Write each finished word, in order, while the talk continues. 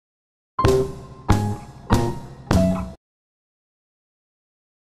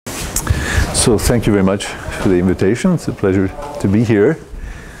So thank you very much for the invitation. It's a pleasure to be here.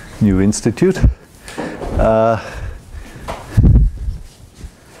 New Institute. I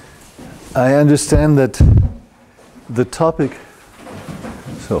understand that the topic.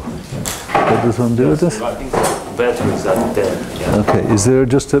 So, what does one do with this? I think the batteries are dead. Yeah. Okay. Is there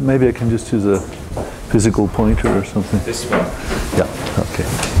just maybe I can just use a physical pointer or something? This one. Yeah. Okay.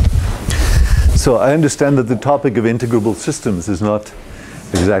 So I understand that the topic of integrable systems is not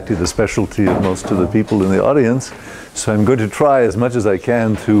exactly the specialty of most of the people in the audience. So I'm going to try as much as I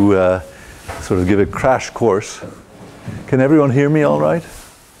can to sort of give a crash course. Can everyone hear me all right?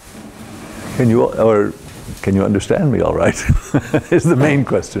 Can you understand me all right? Is the main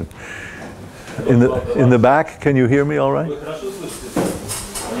question. In the back, can you hear me all right?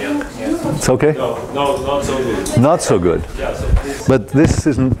 It's okay? No, not so good. Not so good. Yeah, so but this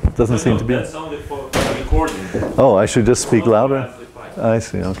doesn't seem to be. That's only for recording. Oh, I should just speak louder? I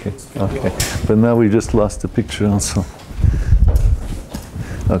see, okay. Okay. But now we just lost the picture also.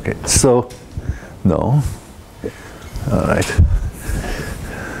 Okay, so no. All right.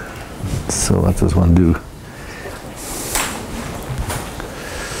 So what does one do?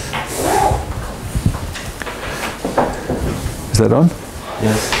 Is that on?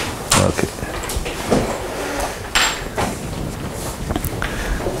 Yes. Okay.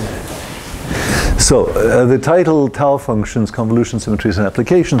 So the title tau functions, convolution, symmetries, and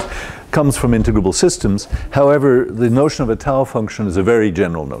applications comes from integrable systems. However, the notion of a tau function is a very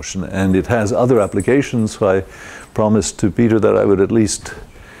general notion, and it has other applications. So I promised to Peter that I would at least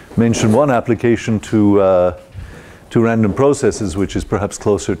mention one application to random processes, which is perhaps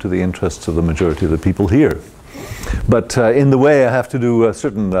closer to the interests of the majority of the people here. But in the way, I have to do a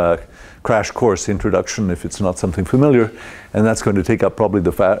certain crash course introduction if it's not something familiar, and that's going to take up probably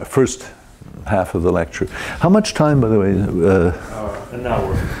the first half of the lecture. How much time, by the way? An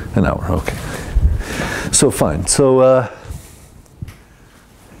hour. An hour, okay. So fine. So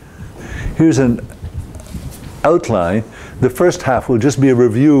here's an outline. The first half will just be a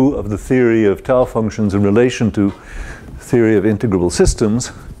review of the theory of tau functions in relation to theory of integrable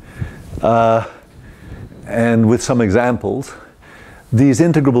systems, and with some examples. These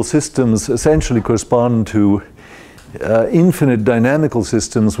integrable systems essentially correspond to infinite dynamical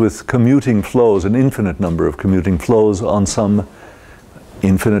systems with commuting flows, an infinite number of commuting flows on some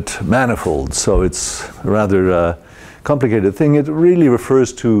infinite manifolds. So it's a rather complicated thing. It really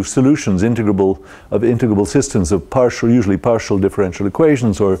refers to solutions of integrable systems of usually partial differential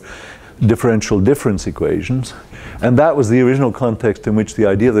equations or differential difference equations. And that was the original context in which the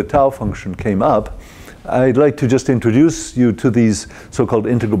idea of the tau function came up. I'd like to just introduce you to these so-called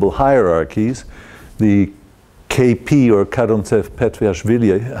integrable hierarchies. The KP or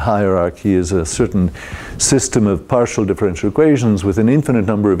Karoncev-Petriashvili hierarchy is a certain system of partial differential equations with an infinite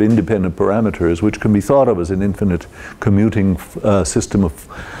number of independent parameters, which can be thought of as an infinite commuting system of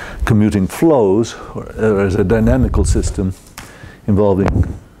commuting flows, or as a dynamical system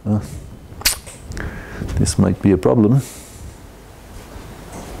involving. This might be a problem.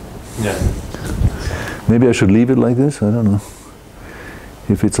 Yeah. Maybe I should leave it like this. I don't know.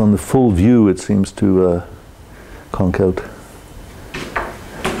 If it's on the full view, it seems to conk out.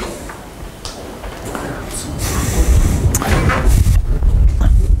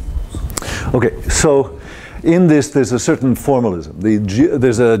 Okay, so in this there's a certain formalism.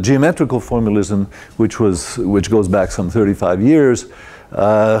 There's a geometrical formalism which goes back some 35 years,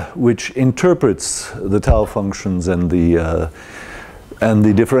 which interprets the tau functions and the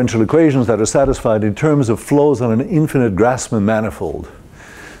differential equations that are satisfied in terms of flows on an infinite Grassmann manifold.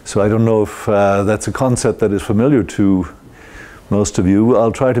 So I don't know if that's a concept that is familiar to most of you.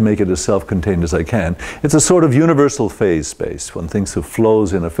 I'll try to make it as self-contained as I can. It's a sort of universal phase space. One thinks of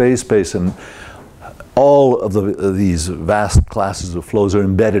flows in a phase space, and all of these vast classes of flows are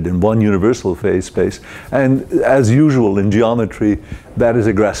embedded in one universal phase space. And as usual in geometry, that is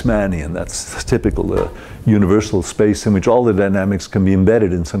a Grassmannian. That's typical, the universal space in which all the dynamics can be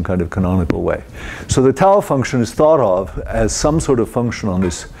embedded in some kind of canonical way. So the tau function is thought of as some sort of function on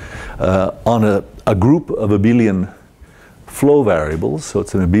this, on a group of abelian flow variables, so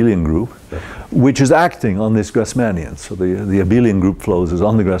it's an abelian group, which is acting on this Grassmannian. So the abelian group flows is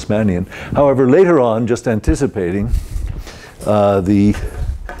on the Grassmannian. However, later on, just anticipating the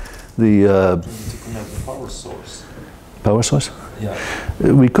power source. Power source? Yeah.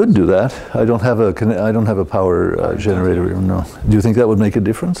 We could do that. I don't have a power generator. No. Do you think that would make a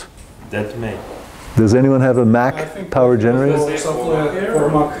difference? That may. Does anyone have a Mac power generator?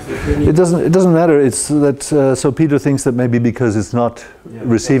 It doesn't matter. It's that so Peter thinks that maybe because it's not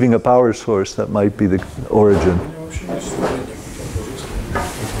receiving a power source, that might be the origin.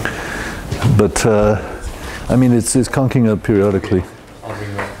 But I mean, it's conking up periodically.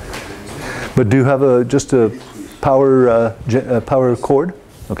 But do you have just a power cord?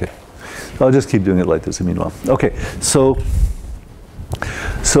 Okay. I'll just keep doing it like this meanwhile. Okay, so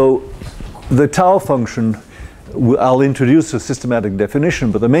the tau function, I'll introduce a systematic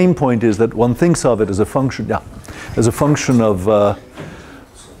definition, but the main point is that one thinks of it as a function, as a function of a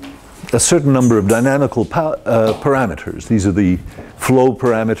certain number of dynamical parameters. These are the flow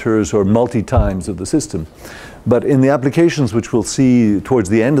parameters or multi-times of the system. But in the applications which we'll see towards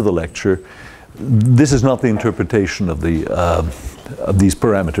the end of the lecture, this is not the interpretation of these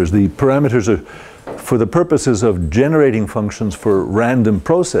parameters. The parameters are for the purposes of generating functions for random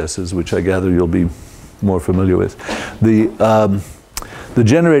processes, which I gather you'll be more familiar with. The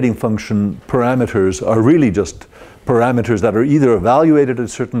generating function parameters are really just parameters that are either evaluated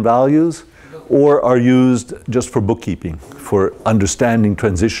at certain values or are used just for bookkeeping, for understanding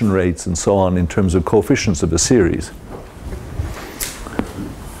transition rates and so on in terms of coefficients of a series.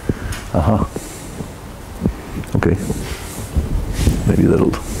 Okay. Maybe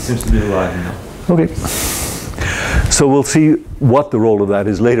that'll... Seems to be alive now. Okay. So we'll see what the role of that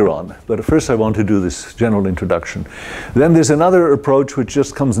is later on. But first I want to do this general introduction. Then there's another approach which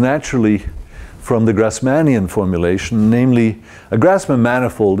just comes naturally from the Grassmannian formulation, namely a Grassmann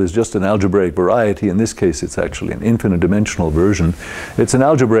manifold is just an algebraic variety. In this case it's actually an infinite dimensional version. It's an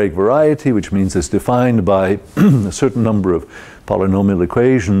algebraic variety, which means it's defined by a certain number of polynomial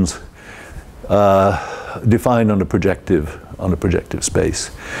equations defined on a projective space.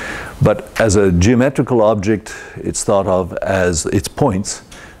 But as a geometrical object, it's thought of as its points.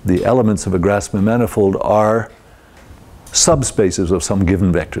 The elements of a Grassmann manifold are subspaces of some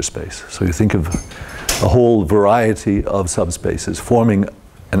given vector space. So you think of a whole variety of subspaces forming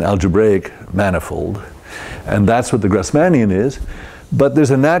an algebraic manifold, and that's what the Grassmannian is. But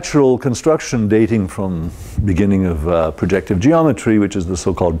there's a natural construction dating from beginning of projective geometry, which is the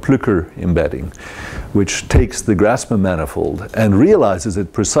so-called Plucker embedding, which takes the Grassmann manifold and realizes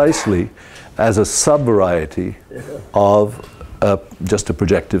it precisely as a subvariety of just a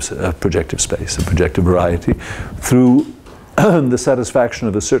projective space, a projective variety, through the satisfaction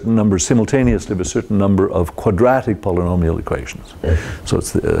of a certain number, simultaneously of a certain number of quadratic polynomial equations. So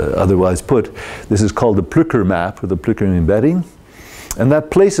it's otherwise put, this is called the Plucker map, or the Plucker embedding. And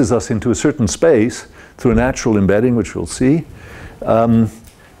that places us into a certain space through a natural embedding, which we'll see. And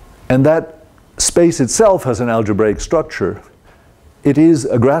that space itself has an algebraic structure. It is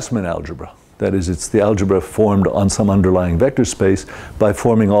a Grassmann algebra. That is, it's the algebra formed on some underlying vector space by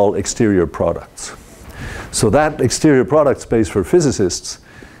forming all exterior products. So that exterior product space for physicists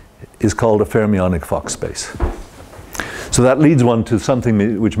is called a fermionic Fock space. So that leads one to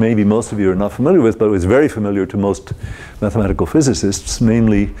something which maybe most of you are not familiar with, but is very familiar to most mathematical physicists,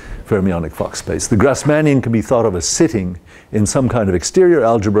 namely fermionic Fock space. The Grassmannian can be thought of as sitting in some kind of exterior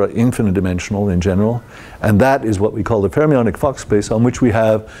algebra, infinite dimensional in general, and that is what we call the fermionic Fock space, on which we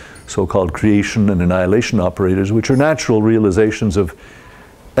have so-called creation and annihilation operators, which are natural realizations of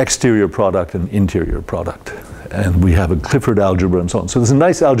exterior product and interior product. And we have a Clifford algebra and so on. So there's a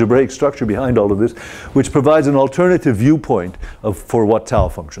nice algebraic structure behind all of this, which provides an alternative viewpoint for what tau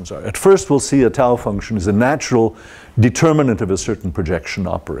functions are. At first we'll see a tau function as a natural determinant of a certain projection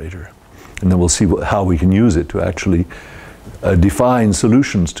operator. And then we'll see how we can use it to actually define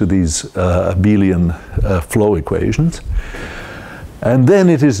solutions to these abelian flow equations. And then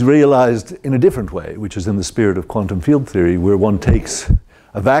it is realized in a different way, which is in the spirit of quantum field theory, where one takes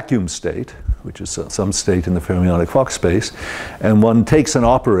a vacuum state, which is some state in the fermionic Fock space, and one takes an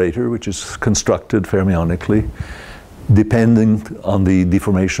operator, which is constructed fermionically, depending on the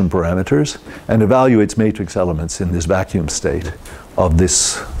deformation parameters, and evaluates matrix elements in this vacuum state of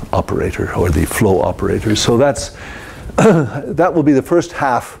this operator, or the flow operator. So that's that will be the first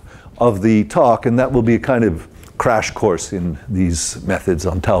half of the talk, and that will be a kind of crash course in these methods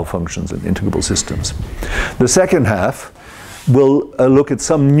on tau functions and integrable systems. The second half will look at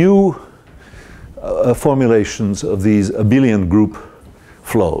some new formulations of these abelian group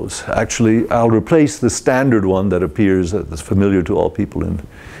flows. Actually, I'll replace the standard one that appears, that's familiar to all people in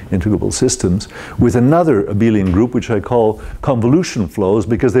integrable systems, with another abelian group, which I call convolution flows,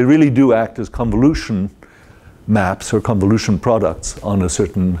 because they really do act as convolution maps or convolution products on a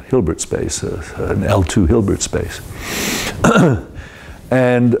certain Hilbert space, an L2 Hilbert space.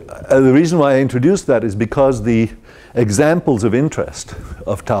 And the reason why I introduced that is because the examples of interest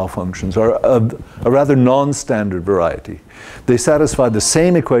of tau functions are of a rather non-standard variety. They satisfy the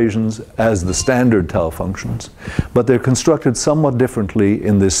same equations as the standard tau functions, but they're constructed somewhat differently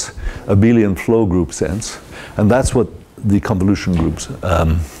in this abelian flow group sense. And that's what the convolution groups,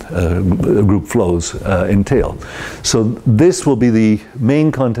 group flows entail. So this will be the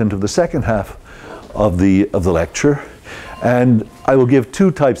main content of the second half of the lecture. And I will give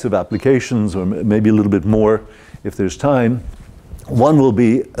two types of applications, or maybe a little bit more if there's time. One will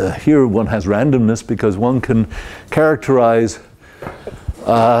be, here one has randomness because one can characterize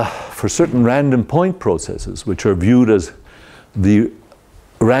for certain random point processes, which are viewed as the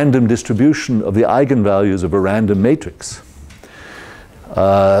random distribution of the eigenvalues of a random matrix.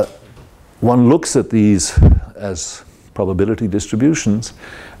 One looks at these as probability distributions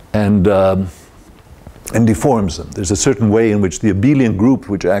and deforms them. There's a certain way in which the abelian group,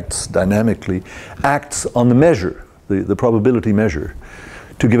 which acts dynamically, acts on the measure, the probability measure,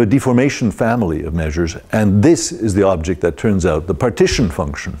 to give a deformation family of measures. And this is the object that turns out the partition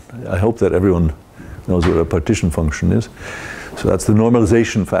function. I hope that everyone knows what a partition function is. So that's the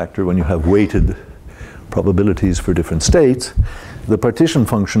normalization factor when you have weighted probabilities for different states. The partition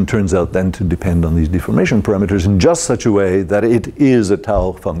function turns out then to depend on these deformation parameters in just such a way that it is a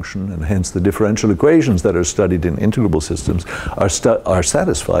tau function, and hence the differential equations that are studied in integrable systems are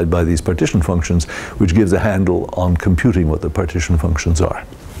satisfied by these partition functions, which gives a handle on computing what the partition functions are.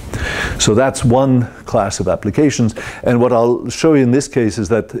 So that's one class of applications. And what I'll show you in this case is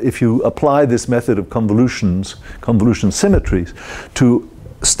that if you apply this method of convolution symmetries to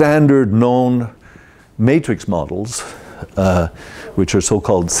standard known matrix models, which are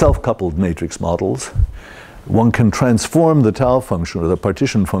so-called self-coupled matrix models, one can transform the tau function or the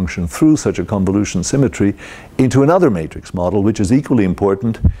partition function through such a convolution symmetry into another matrix model, which is equally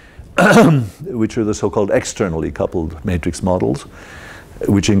important, which are the so-called externally coupled matrix models,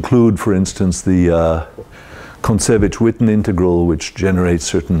 which include, for instance, the Kontsevich-Witten integral, which generates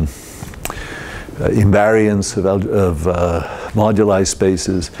certain invariants of moduli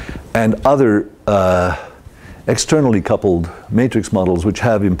spaces, and other externally coupled matrix models which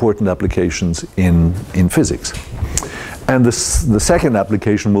have important applications in physics. And the second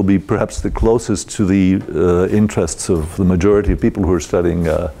application will be perhaps the closest to the interests of the majority of people who are studying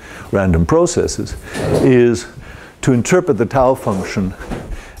random processes, is to interpret the tau function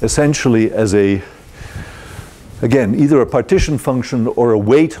essentially as again, either a partition function or a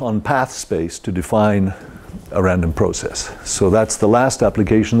weight on path space to define a random process. So that's the last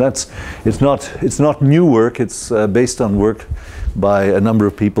application. It's not new work. It's based on work by a number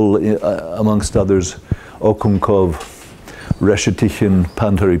of people, amongst others, Okunkov, Reshetikhin,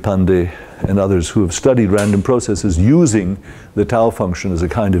 Pantaripande, and others who have studied random processes using the tau function as a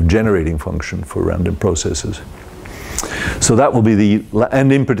kind of generating function for random processes. So that will be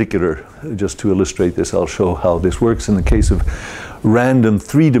and in particular, just to illustrate this, I'll show how this works in the case of random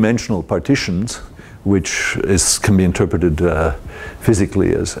three-dimensional partitions, which can be interpreted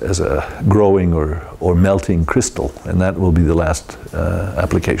physically as a growing or melting crystal, and that will be the last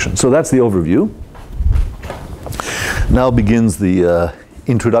application. So that's the overview. Now begins the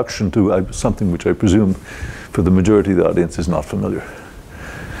introduction to something which I presume for the majority of the audience is not familiar.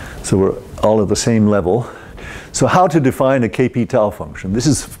 So we're all at the same level. So how to define a Kp tau function? This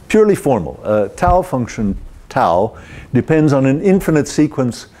is purely formal. Tau function tau depends on an infinite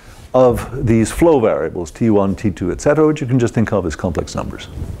sequence of these flow variables, t1, t2, etc., which you can just think of as complex numbers.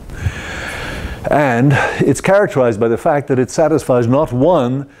 And it's characterized by the fact that it satisfies not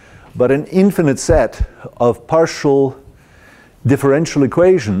one, but an infinite set of partial differential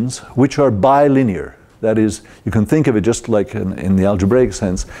equations which are bilinear. That is, you can think of it just like in the algebraic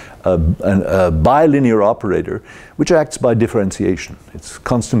sense, a bilinear operator which acts by differentiation. It's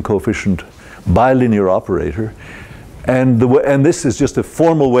constant coefficient bilinear operator. And this is just a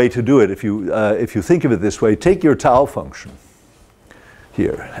formal way to do it. If you think of it this way, take your tau function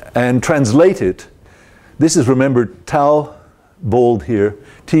here and translate it. This is, remember, tau bold here,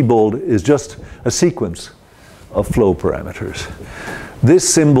 t bold is just a sequence of flow parameters. This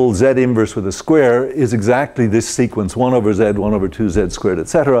symbol z inverse with a square is exactly this sequence, 1 over z, 1 over 2z squared,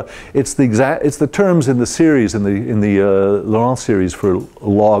 etc. It's the terms in the series, in the Laurent series for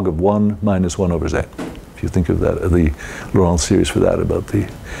log of 1 minus 1 over z. If you think of that, the Laurent series for that about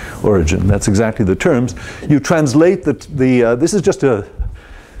the origin, that's exactly the terms. You translate this is just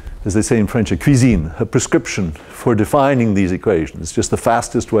as they say in French, a cuisine, a prescription for defining these equations. It's just the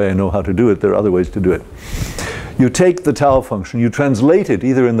fastest way I know how to do it. There are other ways to do it. You take the tau function, you translate it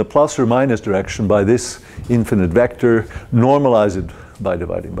either in the plus or minus direction by this infinite vector, normalize it by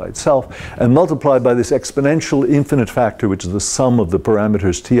dividing by itself, and multiplied by this exponential infinite factor, which is the sum of the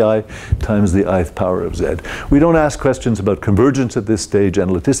parameters ti times the ith power of z. We don't ask questions about convergence at this stage,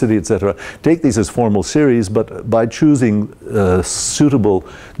 analyticity, etc. Take these as formal series, but by choosing a suitable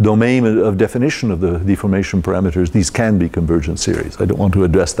domain of definition of the deformation parameters, these can be convergent series. I don't want to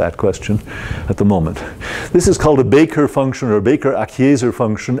address that question at the moment. This is called a Baker function or Baker-Achieser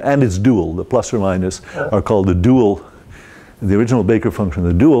function, and its dual. The plus or minus are called the dual, the original Baker function,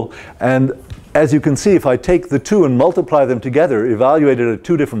 the dual. And as you can see, if I take the two and multiply them together, evaluated at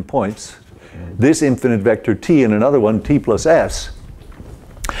two different points, this infinite vector t and another one t plus s,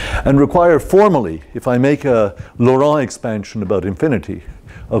 and require formally, if I make a Laurent expansion about infinity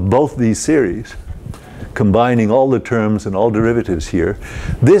of both these series, combining all the terms and all derivatives here,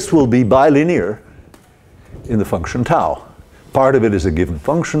 this will be bilinear in the function tau. Part of it is a given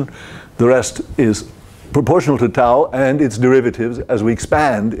function, the rest is proportional to tau and its derivatives as we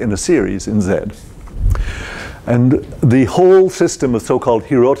expand in a series in z. And the whole system of so-called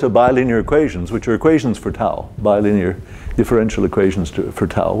Hirota bilinear equations, which are equations for tau, bilinear differential equations for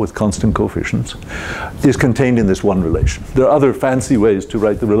tau with constant coefficients, is contained in this one relation. There are other fancy ways to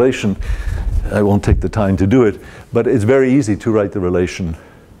write the relation. I won't take the time to do it, but it's very easy to write the relation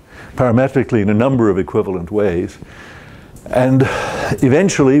parametrically in a number of equivalent ways. And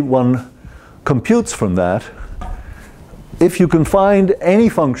eventually one computes from that, if you can find any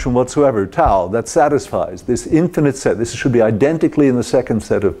function whatsoever, tau, that satisfies this infinite set, this should be identically in the second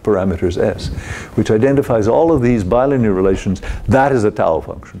set of parameters s, which identifies all of these bilinear relations, that is a tau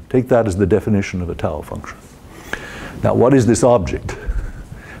function. Take that as the definition of a tau function. Now, what is this object?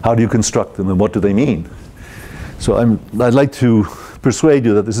 How do you construct them, and what do they mean? So I'd like to persuade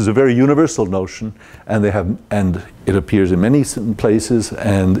you that this is a very universal notion, and it appears in many places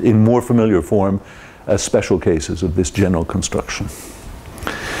and in more familiar form as special cases of this general construction.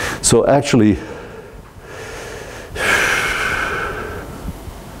 So actually,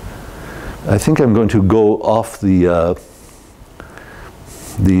 I think I'm going to go off the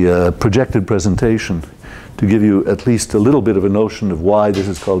projected presentation to give you at least a little bit of a notion of why this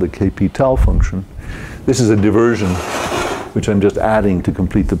is called a Kp tau function. This is a diversion which I'm just adding to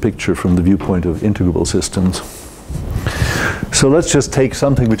complete the picture from the viewpoint of integrable systems. So let's just take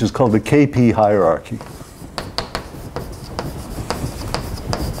something which is called the Kp hierarchy.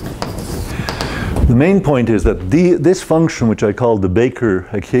 The main point is that this function, which I call the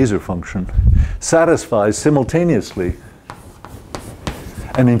Baker-Achieser function, satisfies simultaneously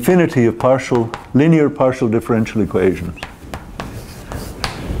an infinity of linear partial differential equations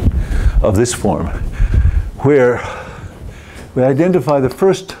of this form, where we identify the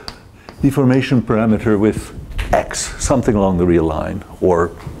first deformation parameter with x, something along the real line,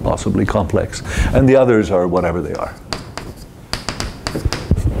 or possibly complex, and the others are whatever they are.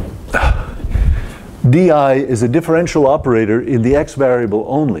 Di is a differential operator in the x variable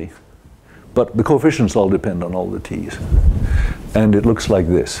only, but the coefficients all depend on all the t's. And it looks like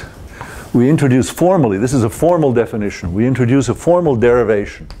this. We introduce formally, this is a formal definition, we introduce a formal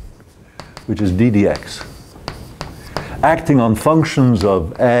derivation, which is d dx, acting on functions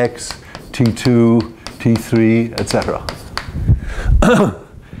of x, t2, t3, etc.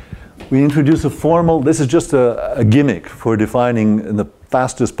 We introduce a formal, this is just a gimmick for defining in the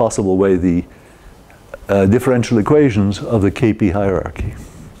fastest possible way the differential equations of the Kp hierarchy.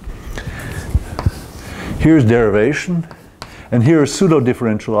 Here's derivation, and here are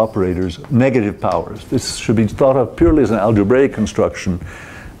pseudo-differential operators, negative powers. This should be thought of purely as an algebraic construction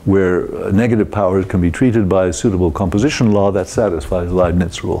where negative powers can be treated by a suitable composition law that satisfies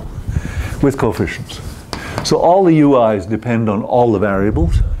Leibniz rule with coefficients. So all the UIs depend on all the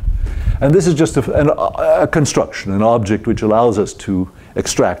variables, and this is just a construction, an object which allows us to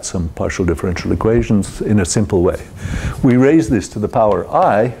extract some partial differential equations in a simple way. We raise this to the power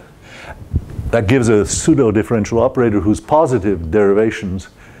I. That gives a pseudo-differential operator whose positive derivations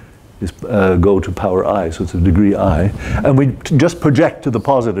go to power I, so it's a degree I, and we just project to the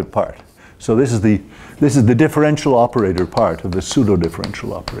positive part. So this is the differential operator part of the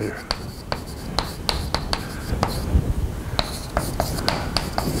pseudo-differential operator.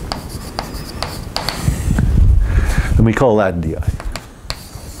 And we call that di.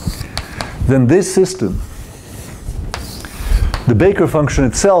 Then this system, the Baker function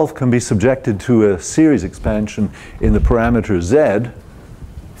itself, can be subjected to a series expansion in the parameter z.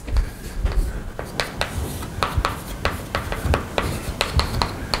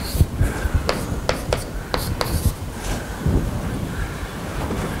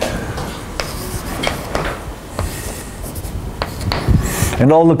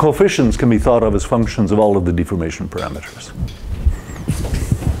 And all the coefficients can be thought of as functions of all of the deformation parameters.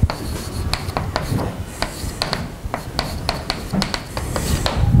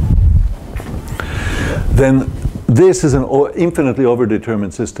 then this is an infinitely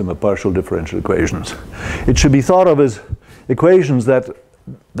overdetermined system of partial differential equations. It should be thought of as equations that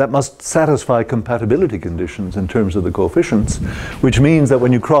must satisfy compatibility conditions in terms of the coefficients, which means that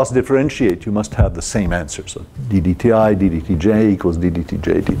when you cross-differentiate, you must have the same answer. So ddti, ddtj equals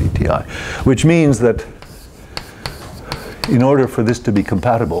ddtj, ddti, which means that in order for this to be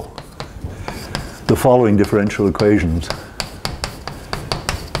compatible, the following differential equations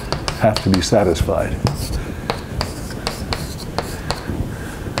have to be satisfied.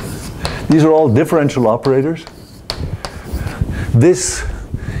 These are all differential operators. This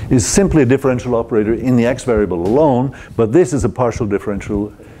is simply a differential operator in the x variable alone, but this is a partial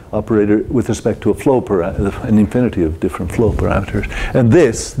differential operator with respect to a flow an infinity of different flow parameters. And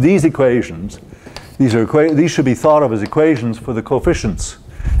these equations, these should be thought of as equations for the coefficients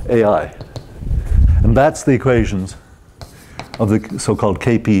ai. And that's the equations of the so-called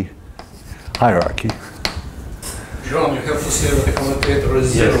KP hierarchy. John, you have to say that the commutator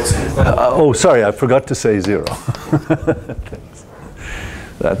is zero. Oh, sorry, I forgot to say 0.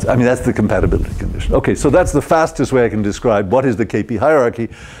 That's the compatibility condition. Okay, so that's the fastest way I can describe what is the KP hierarchy.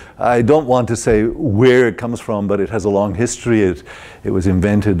 I don't want to say where it comes from, but it has a long history. It was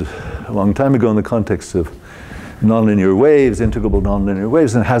invented a long time ago in the context of nonlinear waves, integrable nonlinear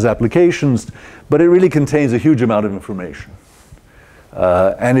waves, and has applications, but it really contains a huge amount of information.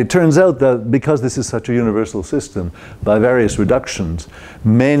 And it turns out that because this is such a universal system, by various reductions,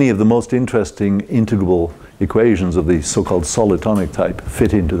 many of the most interesting integrable equations of the so-called solitonic type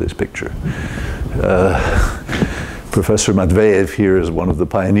fit into this picture. Professor Matveyev here is one of the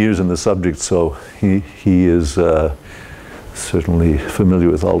pioneers in the subject, so he is certainly familiar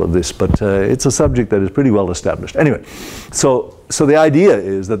with all of this, but it's a subject that is pretty well established. Anyway, so the idea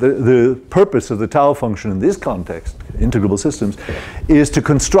is that the purpose of the tau function in this context, integrable systems, is to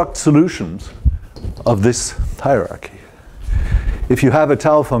construct solutions of this hierarchy. If you have a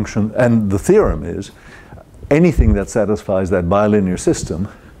tau function, and the theorem is, anything that satisfies that bilinear system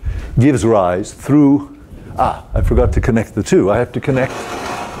gives rise through, I forgot to connect the two. I have to connect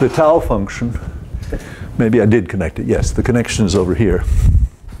the tau function. Maybe I did connect it. Yes, the connection is over here.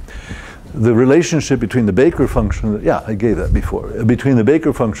 The relationship between the Baker function, I gave that before, between the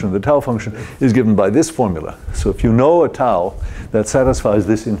Baker function and the tau function is given by this formula. So if you know a tau that satisfies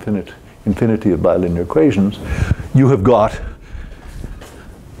this infinity of bilinear equations, you have got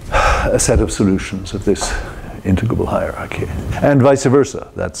a set of solutions of this integrable hierarchy. And vice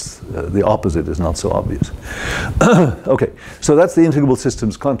versa. That's the opposite is not so obvious. Okay, so that's the integrable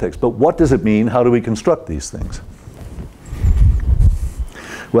systems context. But what does it mean? How do we construct these things?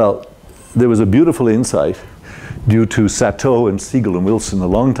 Well, there was a beautiful insight due to Sato and Segal and Wilson a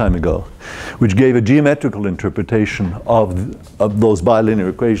long time ago, which gave a geometrical interpretation of those bilinear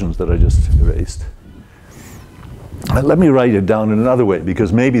equations that I just erased. Let me write it down in another way,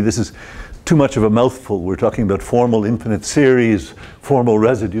 because maybe this is too much of a mouthful. We're talking about formal infinite series, formal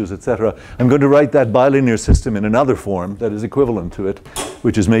residues, etc. I'm going to write that bilinear system in another form that is equivalent to it,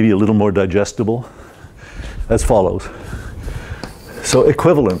 which is maybe a little more digestible, as follows. So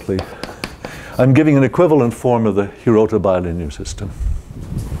equivalently, I'm giving an equivalent form of the Hirota bilinear system.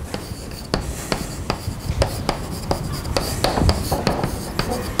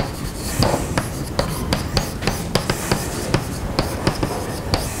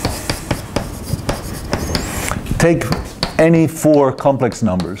 Take any 4 complex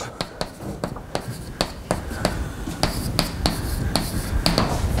numbers.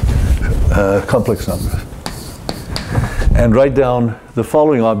 And write down the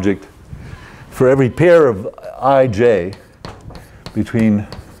following object for every pair of ij between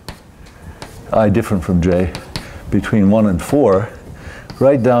I different from j between 1 and 4.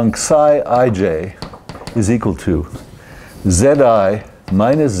 Write down psi ij is equal to zi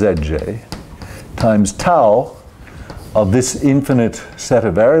minus zj times tau of this infinite set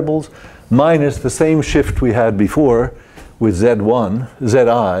of variables minus the same shift we had before with z1, zi,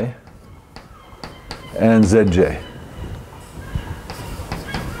 and zj.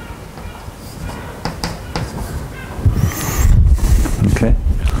 Okay.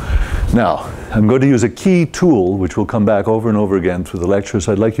 Now, I'm going to use a key tool which will come back over and over again through the lecture.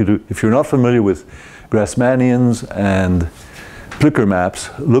 So I'd like you to, if you're not familiar with Grassmannians and Plucker maps,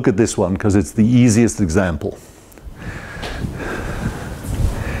 look at this one because it's the easiest example.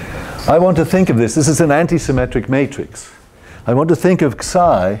 I want to think of this is an antisymmetric matrix. I want to think of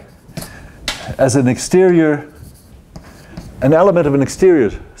psi as an element of an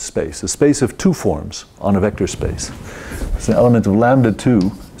exterior space, a space of 2 forms on a vector space. It's an element of lambda 2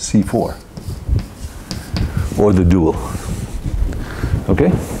 C4, or the dual.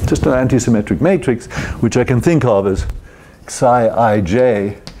 Okay? just an antisymmetric matrix, which I can think of as psi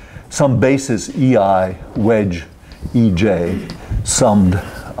ij, some basis ei wedge ej summed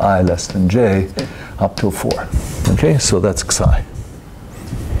I less than j up till 4. Okay, so that's psi.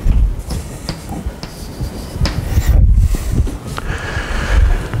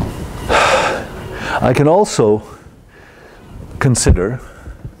 I can also consider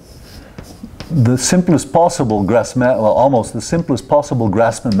the simplest possible Grassmann, well, almost the simplest possible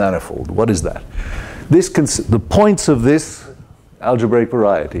Grassmann manifold. What is that? The points of this algebraic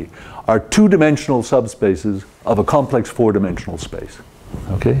variety are two-dimensional subspaces of a complex four-dimensional space.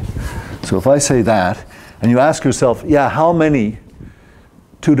 Okay? So if I say that, and you ask yourself, yeah, how many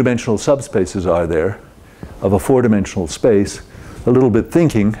two-dimensional subspaces are there of a four-dimensional space? A little bit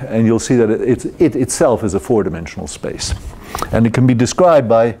thinking, and you'll see that it itself is a four-dimensional space. And it can be described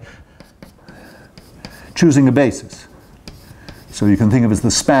by choosing a basis. So you can think of it as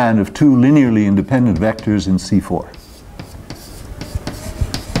the span of two linearly independent vectors in C4.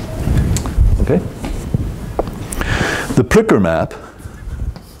 Okay? The Plucker map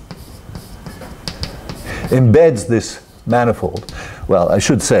embeds this manifold. Well, I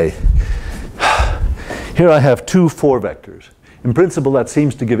should say, here I have two 4 vectors. In principle, that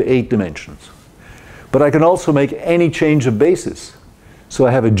seems to give 8 dimensions. But I can also make any change of basis. So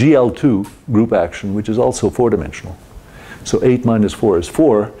I have a GL2 group action, which is also 4-dimensional. So 8 minus 4 is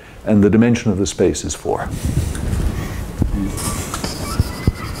 4, and the dimension of the space is 4.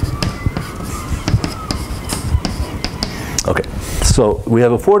 Okay, so we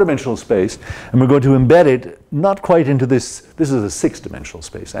have a 4-dimensional space, and we're going to embed it not quite into this. This is a 6-dimensional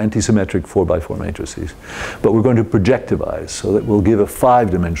space, antisymmetric 4x4 matrices. But we're going to projectivize, so that we'll give a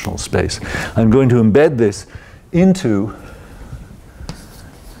 5-dimensional space. I'm going to embed this into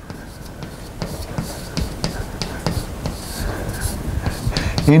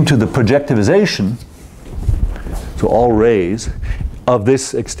the projectivization, so all rays, of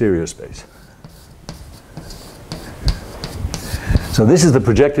this exterior space. So this is the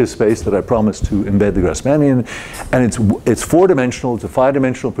projective space that I promised to embed the Grassmannian, and it's 4-dimensional, it's a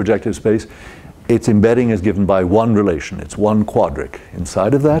 5-dimensional projective space. Its embedding is given by one relation. It's one quadric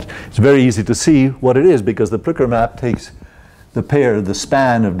inside of that. It's very easy to see what it is, because the Plucker map takes the pair, the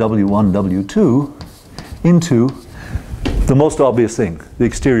span of W1, W2, into the most obvious thing, the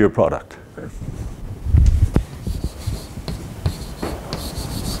exterior product.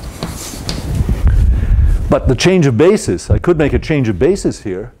 But the change of basis, I could make a change of basis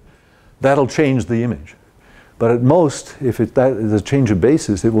here, that'll change the image. But at most, if that is a change of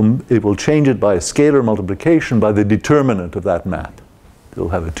basis, it will change it by a scalar multiplication by the determinant of that map. It'll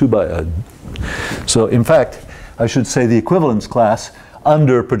have a 2 by. So in fact, I should say the equivalence class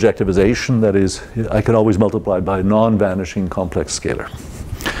under projectivization, that is, I can always multiply by a non-vanishing complex scalar.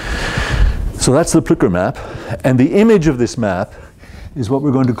 So that's the Plucker map. And the image of this map is what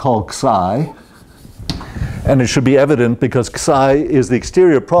we're going to call psi. And it should be evident, because psi is the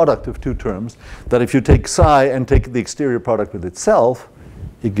exterior product of two terms, that if you take psi and take the exterior product with itself,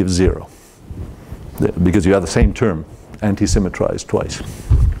 it gives 0. Because you have the same term anti-symmetrized twice.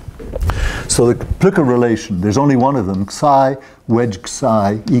 So the Plucker relation, there's only one of them, psi wedge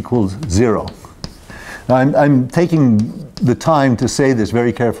psi equals 0. Now I'm taking the time to say this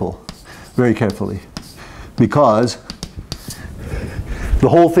very carefully, because the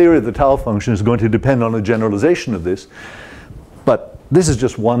whole theory of the tau function is going to depend on a generalization of this, but this is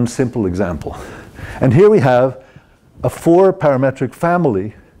just one simple example. And here we have a 4-parametric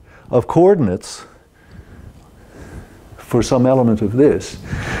family of coordinates for some element of this,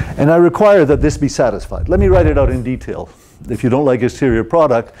 and I require that this be satisfied. Let me write it out in detail. If you don't like exterior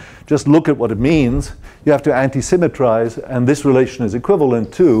product, just look at what it means. You have to anti-symmetrize, and this relation is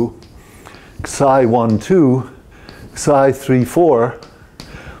equivalent to psi 1, 2, psi 3, 4,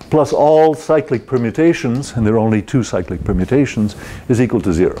 plus all cyclic permutations, and there are only 2 cyclic permutations, is equal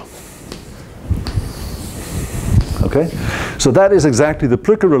to 0. Okay? So that is exactly the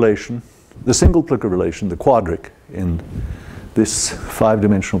Plucker relation, the single Plucker relation, the quadric in this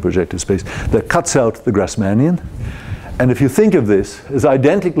 5-dimensional projective space that cuts out the Grassmannian. And if you think of this as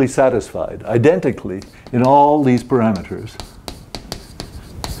identically satisfied, identically in all these parameters,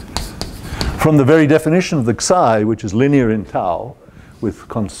 from the very definition of the psi, which is linear in tau, with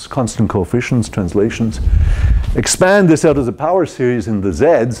constant coefficients, translations, expand this out as a power series in the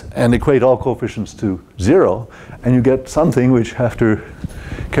z's and equate all coefficients to 0, and you get something which, after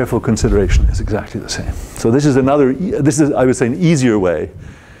careful consideration, is exactly the same. So this is another, this is, I would say, an easier way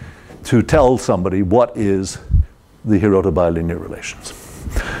to tell somebody what is the Hirota bilinear relations.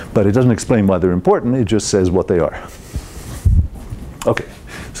 But it doesn't explain why they're important, it just says what they are. Okay,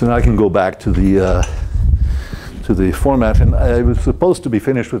 So now I can go back to the format, and I was supposed to be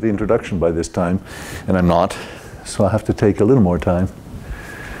finished with the introduction by this time, and I'm not, so I have to take a little more time.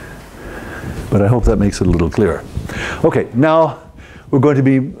 But I hope that makes it a little clearer. Okay, now we're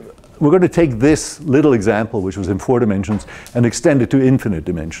going to take this little example, which was in 4 dimensions, and extend it to infinite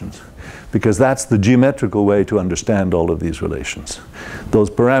dimensions, because that's the geometrical way to understand all of these relations.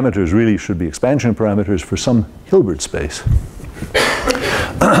 Those parameters really should be expansion parameters for some Hilbert space.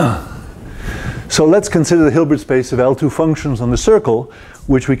 So let's consider the Hilbert space of L2 functions on the circle,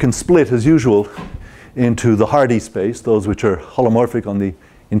 which we can split as usual into the Hardy space, those which are holomorphic on the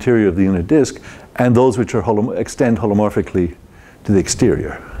interior of the unit disk, and those which are extend holomorphically to the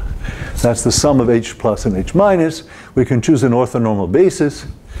exterior. That's the sum of H plus and H minus. We can choose an orthonormal basis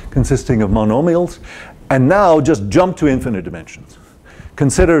consisting of monomials, and now just jump to infinite dimensions.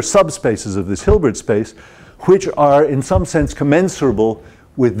 Consider subspaces of this Hilbert space, which are in some sense commensurable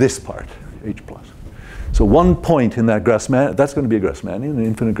with this part, H plus. So one point in that Grassmann, that's going to be a Grassmannian, an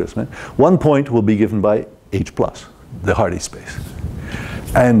infinite Grassmann. One point will be given by H plus, the Hardy space.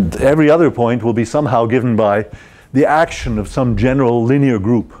 And every other point will be somehow given by the action of some general linear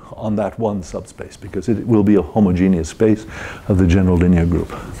group on that one subspace, because it will be a homogeneous space of the general linear group.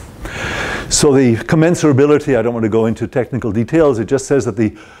 So the commensurability, I don't want to go into technical details, it just says that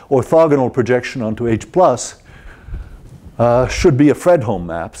the orthogonal projection onto H plus should be a Fredholm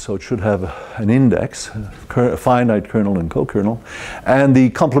map, so it should have an index, a finite kernel and co-kernel, and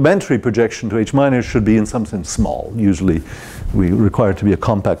the complementary projection to H minus should be in some sense small. Usually we require it to be a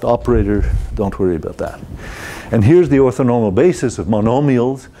compact operator, don't worry about that. And here's the orthonormal basis of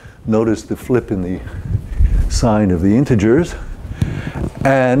monomials. Notice the flip in the sign of the integers.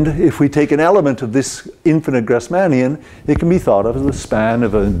 And if we take an element of this infinite Grassmannian, it can be thought of as the span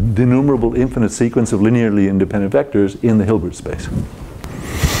of a denumerable infinite sequence of linearly independent vectors in the Hilbert space,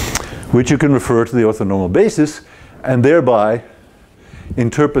 which you can refer to the orthonormal basis and thereby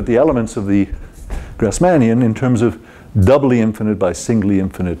interpret the elements of the Grassmannian in terms of doubly infinite by singly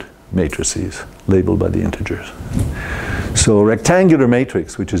infinite matrices labeled by the integers. So a rectangular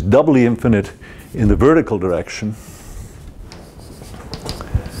matrix, which is doubly infinite in the vertical direction,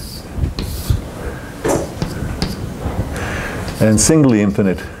 and singly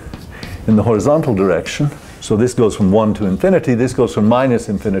infinite in the horizontal direction. So this goes from 1 to infinity, this goes from minus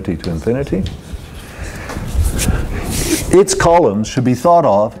infinity to infinity. Its columns should be thought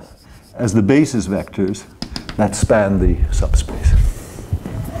of as the basis vectors that span the subspace.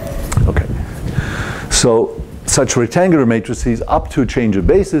 Okay. So such rectangular matrices up to a change of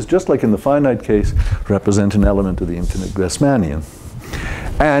basis, just like in the finite case, represent an element of the infinite Grassmannian.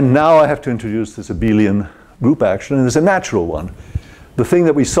 And now I have to introduce this abelian group action, and it's a natural one. The thing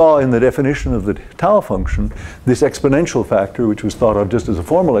that we saw in the definition of the tau function, this exponential factor, which was thought of just as a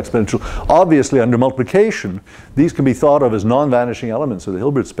formal exponential, obviously under multiplication, these can be thought of as non-vanishing elements of the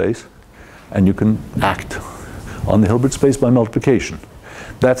Hilbert space, and you can act on the Hilbert space by multiplication.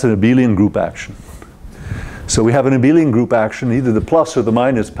 That's an abelian group action. So we have an abelian group action, either the plus or the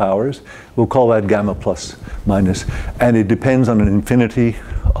minus powers. We'll call that gamma plus minus, and it depends on an infinity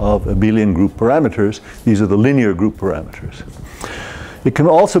of abelian group parameters. These are the linear group parameters. It can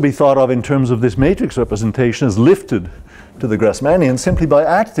also be thought of in terms of this matrix representation as lifted to the Grassmannian simply by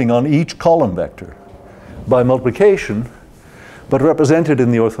acting on each column vector by multiplication, but represented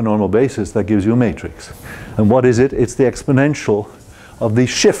in the orthonormal basis that gives you a matrix. And what is it? It's the exponential of the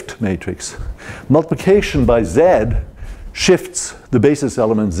shift matrix. Multiplication by z shifts the basis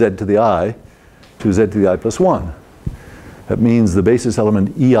element z to the I to z to the I plus 1. That means the basis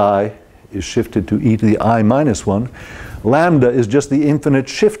element EI is shifted to e to the I minus 1. Lambda is just the infinite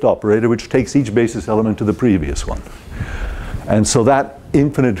shift operator, which takes each basis element to the previous one. And so that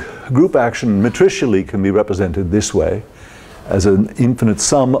infinite group action matricially can be represented this way as an infinite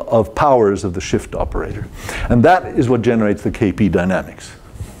sum of powers of the shift operator. And that is what generates the KP dynamics.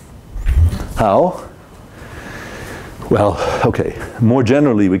 How? Well, okay, more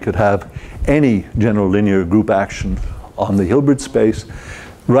generally we could have any general linear group action on the Hilbert space,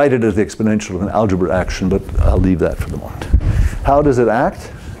 write it as the exponential of an algebra action, but I'll leave that for the moment. How does it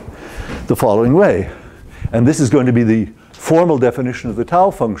act? The following way. And this is going to be the formal definition of the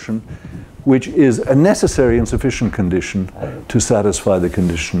tau function, which is a necessary and sufficient condition to satisfy the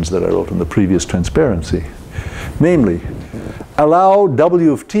conditions that I wrote in the previous transparency. Namely, allow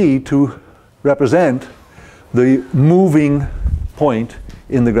W of t to represent the moving point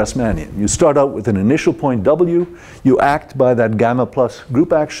in the Grassmannian. You start out with an initial point W, you act by that gamma plus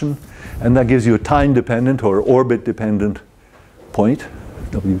group action, and that gives you a time-dependent or orbit-dependent point,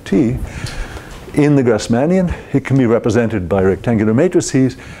 WT. in the Grassmannian, it can be represented by rectangular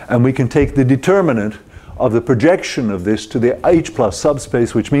matrices, and we can take the determinant of the projection of this to the H plus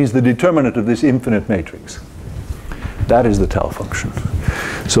subspace, which means the determinant of this infinite matrix. That is the tau function.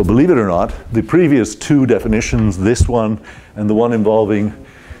 So believe it or not, the previous two definitions, this one and the one involving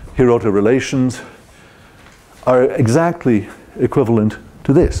Hirota relations, are exactly equivalent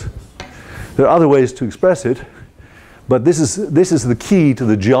to this. There are other ways to express it, but this is the key to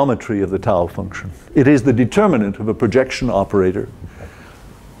the geometry of the tau function. It is the determinant of a projection operator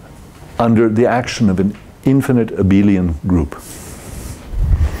under the action of an infinite abelian group.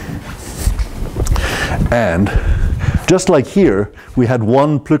 And just like here, we had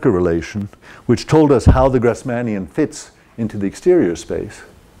one Plucker relation which told us how the Grassmannian fits into the exterior space.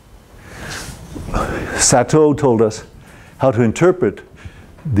 Sato told us how to interpret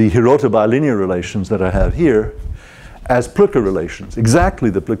the Hirota bilinear relations that I have here as Plucker relations, exactly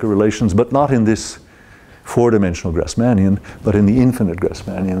the Plucker relations, but not in this four-dimensional Grassmannian, but in the infinite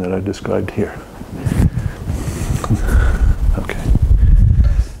Grassmannian that I described here. Okay.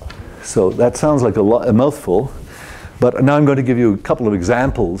 So that sounds like a mouthful, but now I'm going to give you a couple of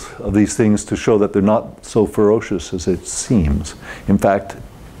examples of these things to show that they're not so ferocious as it seems. In fact,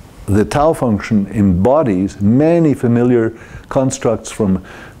 the tau function embodies many familiar constructs from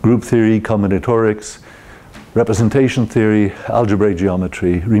group theory, combinatorics, representation theory, algebraic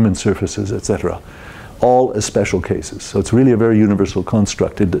geometry, Riemann surfaces, etc. All as special cases. So it's really a very universal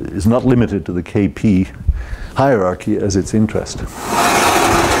construct. It is not limited to the KP hierarchy as its interest.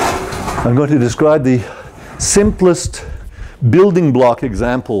 I'm going to describe the simplest building block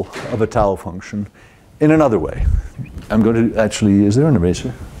example of a tau function in another way. I'm going to actually, is there an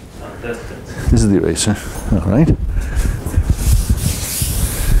eraser? This is the eraser, all right.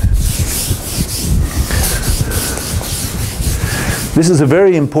 This is a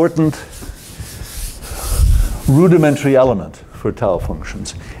very important rudimentary element for tau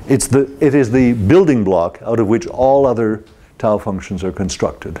functions. It is the building block out of which all other tau functions are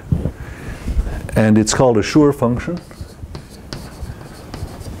constructed. And it's called a Schur function.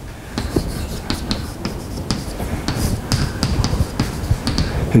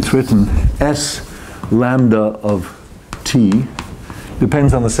 It's written S lambda of t,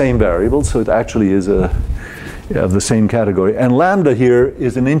 depends on the same variable, so it actually is of the same category. And lambda here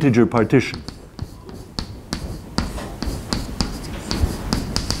is an integer partition.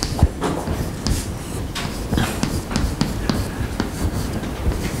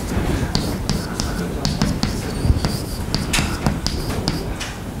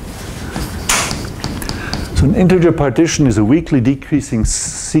 So an integer partition is a weakly decreasing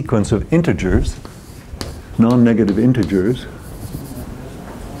sequence of integers, non-negative integers,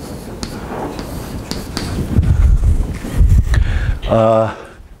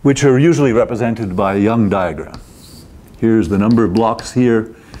 which are usually represented by a Young diagram. Here's the number of blocks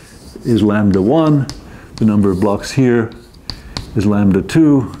here is lambda 1, the number of blocks here is lambda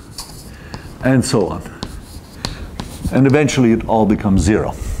 2, and so on. And eventually it all becomes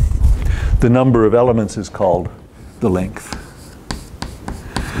 0. The number of elements is called the length.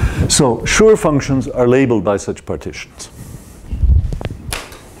 So Schur functions are labeled by such partitions.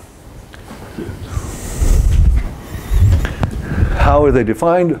 How are they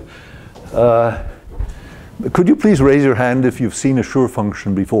defined? Could you please raise your hand if you've seen a Schur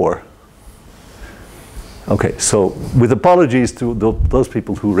function before? Okay, so with apologies to those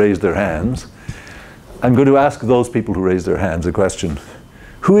people who raised their hands, I'm going to ask those people who raised their hands a question.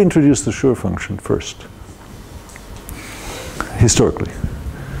 Who introduced the Schur function first? Historically.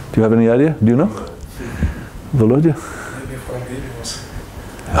 Do you have any idea? Do you know? Volodya? Maybe from Williams.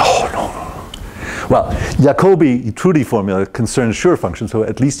 Oh, no. Well, Jacobi-Trudi formula concerns Schur function, so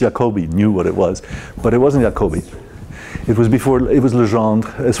at least Jacobi knew what it was. But it wasn't Jacobi. It was before, it was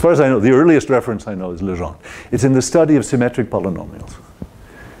Legendre. As far as I know, the earliest reference I know is Legendre. It's in the study of symmetric polynomials.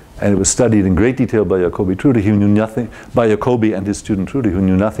 And it was studied in great detail by Jacobi-Trudi, who knew nothing, by Jacobi and his student Trudi, who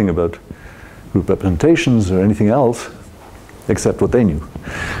knew nothing about group representations or anything else, except what they knew.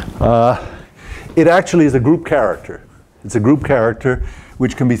 It actually is a group character. It's a group character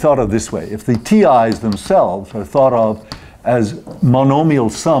which can be thought of this way. If the TIs themselves are thought of as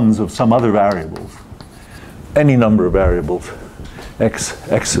monomial sums of some other variables, any number of variables,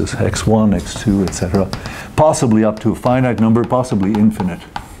 x's, x1, x2, etc., possibly up to a finite number, possibly infinite.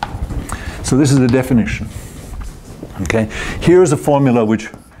 So this is the definition. Okay, here's a formula which,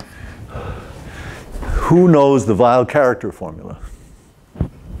 who knows the Weil character formula?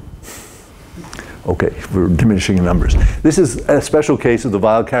 Okay, we're diminishing in numbers. This is a special case of the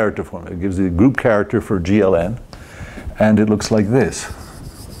Weil character formula. It gives the group character for GLN, and it looks like this.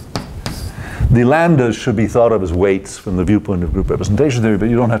 The lambdas should be thought of as weights from the viewpoint of group representation theory, but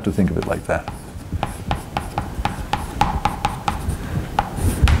you don't have to think of it like that.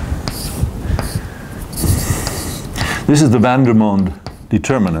 This is the Vandermonde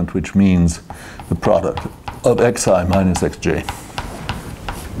determinant, which means the product of xi minus xj,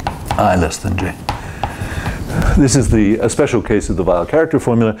 I less than j. This is a special case of the Weil character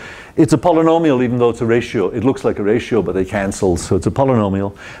formula. It's a polynomial, even though it's a ratio. It looks like a ratio, but they cancel, so it's a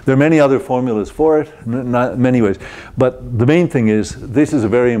polynomial. There are many other formulas for it, many ways. But the main thing is, this is a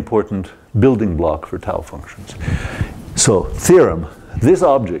very important building block for tau functions. So, theorem, this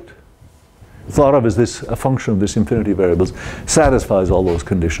object, thought of as this, a function of this infinity of variables, satisfies all those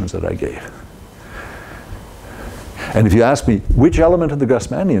conditions that I gave. And if you ask me, which element of the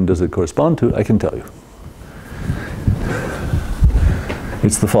Grassmannian does it correspond to, I can tell you.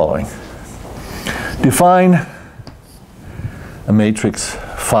 It's the following. Define a matrix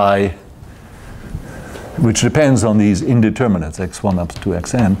phi, which depends on these indeterminates, x1 up to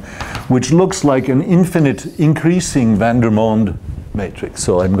xn, which looks like an infinite increasing Vandermonde matrix.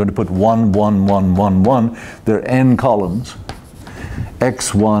 So I'm going to put 1, 1, 1, 1, 1. There are n columns,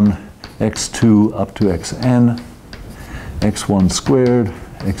 x1, x2 up to xn, x1 squared,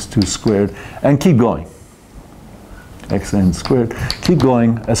 x2 squared, and keep going. Xn squared. Keep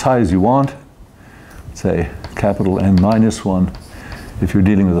going as high as you want. Say capital N minus 1. If you're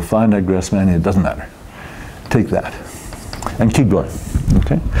dealing with a finite Grassmannian, it doesn't matter. Take that. And keep going.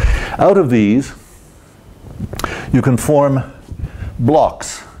 Okay? Out of these, you can form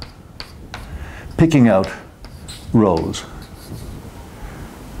blocks, picking out rows,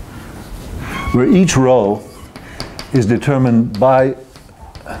 where each row is determined by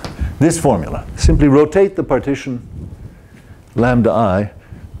this formula. Simply rotate the partition lambda I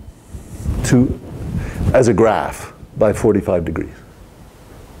as a graph by 45 degrees.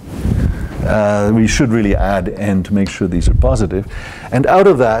 We should really add n to make sure these are positive. And out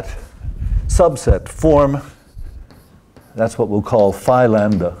of that subset form, that's what we'll call phi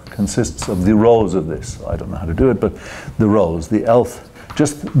lambda, consists of the rows of this. I don't know how to do it, but the rows, the lth,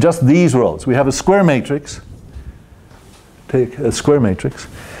 just these rows. We have a square matrix, take a square matrix,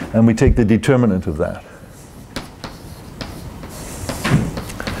 and we take the determinant of that,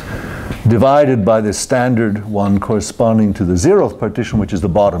 divided by the standard one corresponding to the 0th partition, which is the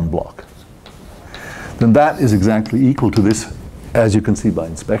bottom block. Then that is exactly equal to this, as you can see by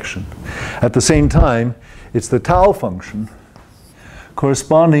inspection. At the same time, it's the tau function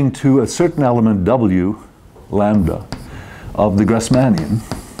corresponding to a certain element w, lambda, of the Grassmannian.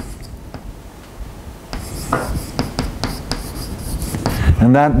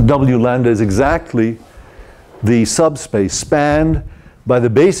 And that w lambda is exactly the subspace spanned by the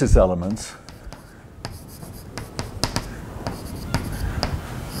basis elements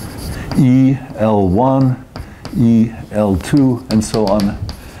E, L1, E, L2, and so on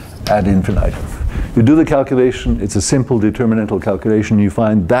ad infinitum. You do the calculation, it's a simple determinantal calculation, you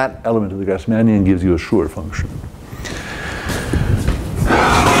find that element of the Grassmannian gives you a Schur function.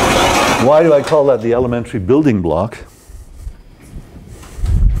 Why do I call that the elementary building block?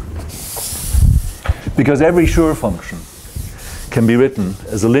 Because every Schur function can be written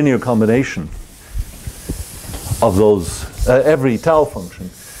as a linear combination of those, every tau function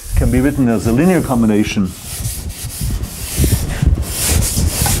can be written as a linear combination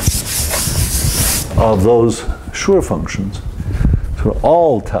of those Schur functions. So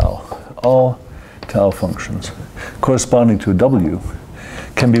all tau functions corresponding to a w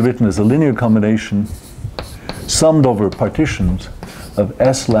can be written as a linear combination summed over partitions of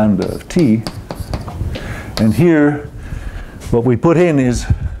S lambda of t. And here, what we put in is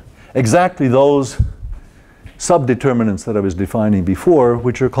exactly those subdeterminants that I was defining before,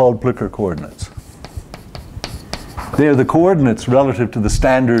 which are called Plucker coordinates. They are the coordinates relative to the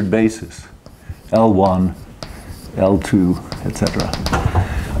standard basis, L1, L2, etc.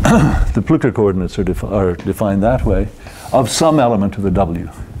 The Plucker coordinates are defined that way, of some element of the W.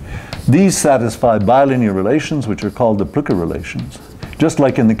 These satisfy bilinear relations, which are called the Plucker relations, just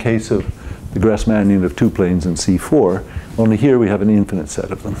like in the case of the Grassmannian of two planes in C4, only here we have an infinite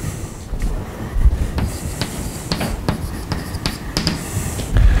set of them.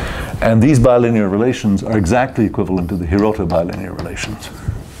 And these bilinear relations are exactly equivalent to the Hirota bilinear relations.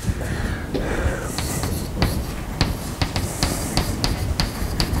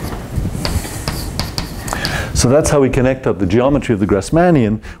 So that's how we connect up the geometry of the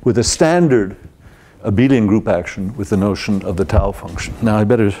Grassmannian with a standard abelian group action with the notion of the tau function. Now I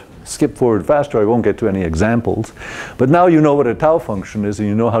better skip forward faster, I won't get to any examples. But now you know what a tau function is and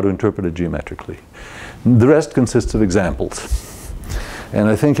you know how to interpret it geometrically. The rest consists of examples. And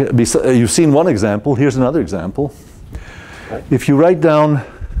I think you've seen one example. Here's another example. If you write down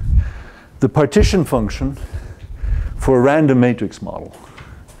the partition function for a random matrix model.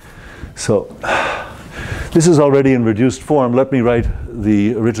 So this is already in reduced form. Let me write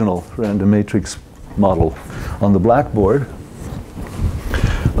the original random matrix model on the blackboard.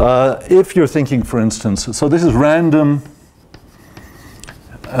 If you're thinking, for instance, so this is random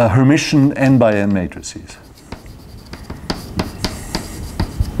Hermitian n by n matrices.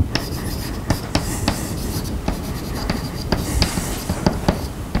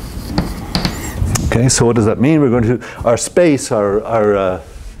 Okay, so what does that mean? We're going to, our space, the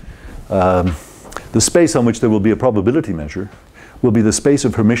space on which there will be a probability measure will be the space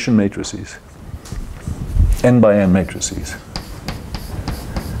of Hermitian matrices, n by n matrices.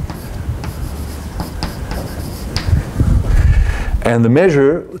 And the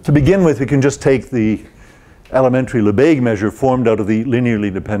measure, to begin with, we can just take the elementary Lebesgue measure formed out of the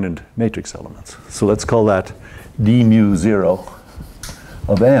linearly dependent matrix elements. So let's call that d mu 0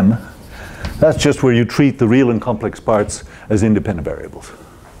 of m. That's just where you treat the real and complex parts as independent variables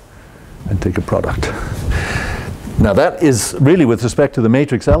and take a product. Now that is really, with respect to the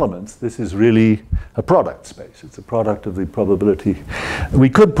matrix elements, this is really a product space. It's a product of the probability. We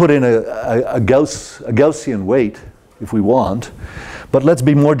could put in a Gaussian weight if we want, but let's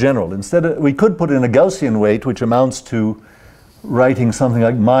be more general. Instead, we could put in a Gaussian weight which amounts to writing something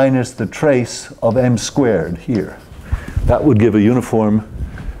like minus the trace of m squared here. That would give a uniform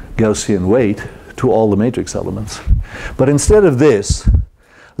Gaussian weight to all the matrix elements. But instead of this,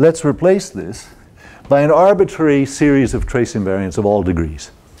 let's replace this by an arbitrary series of trace invariants of all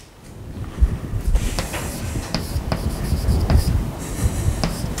degrees.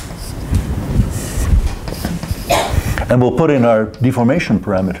 And we'll put in our deformation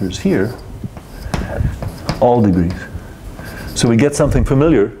parameters here, all degrees. So we get something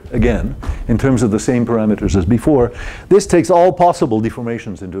familiar, again, in terms of the same parameters as before. This takes all possible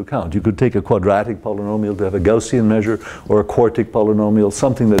deformations into account. You could take a quadratic polynomial to have a Gaussian measure, or a quartic polynomial,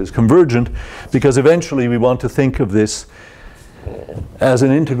 something that is convergent, because eventually we want to think of this as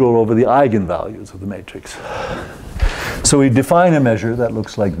an integral over the eigenvalues of the matrix. So we define a measure that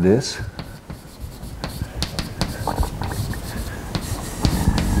looks like this.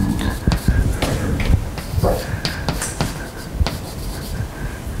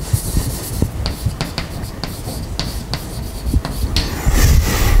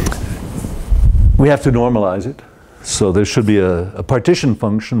 We have to normalize it. So there should be a partition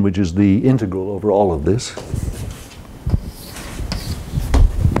function which is the integral over all of this.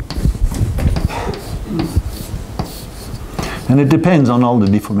 And it depends on all the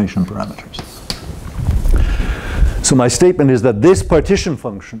deformation parameters. So my statement is that this partition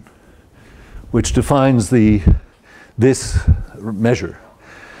function, which defines this measure,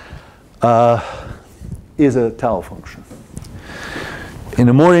 is a tau function. In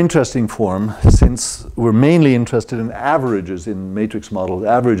a more interesting form, since we're mainly interested in averages in matrix models,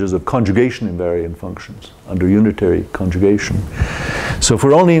 averages of conjugation invariant functions under unitary conjugation. So if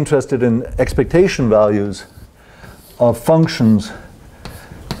we're only interested in expectation values of functions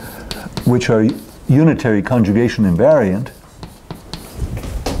which are unitary conjugation invariant,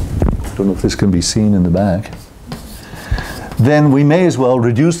 I don't know if this can be seen in the back, then we may as well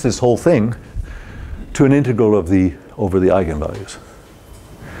reduce this whole thing to an integral of over the eigenvalues.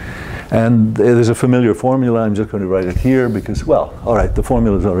 And there's a familiar formula. I'm just going to write it here because, well, all right, the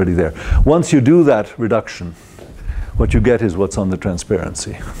formula is already there. Once you do that reduction, what you get is what's on the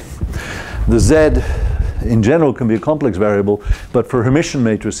transparency. The z in general can be a complex variable, but for Hermitian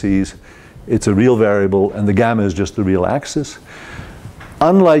matrices, it's a real variable, and the gamma is just the real axis.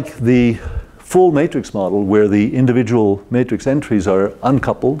 Unlike the full matrix model, where the individual matrix entries are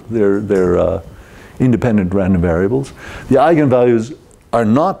uncoupled, they're independent random variables, the eigenvalues are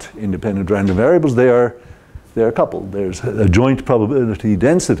not independent random variables, they are coupled. There's a joint probability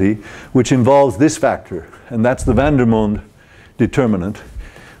density which involves this factor, and that's the van der Monde determinant,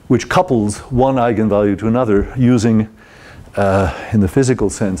 which couples one eigenvalue to another using, in the physical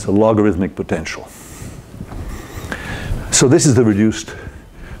sense, a logarithmic potential. So this is the reduced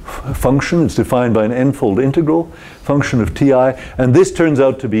function. It's defined by an n-fold integral function of ti, and this turns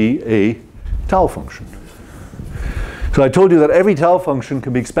out to be a tau function. So I told you that every tau function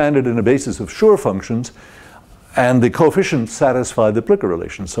can be expanded in a basis of Schur functions, and the coefficients satisfy the Plucker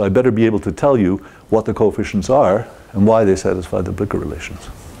relations. So I better be able to tell you what the coefficients are and why they satisfy the Plucker relations.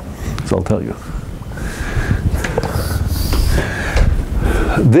 So I'll tell you.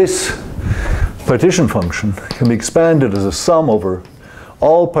 This partition function can be expanded as a sum over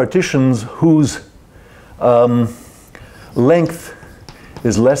all partitions whose length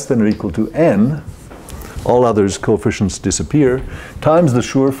is less than or equal to n, all others coefficients disappear, times the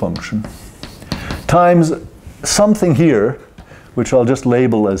Schur function, times something here, which I'll just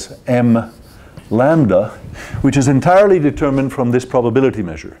label as m lambda, which is entirely determined from this probability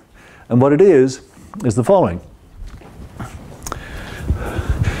measure. And what it is the following.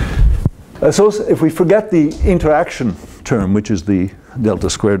 So if we forget the interaction term, which is the delta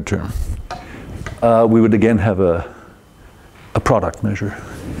squared term, we would again have a product measure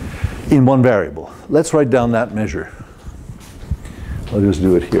in one variable. Let's write down that measure. I'll just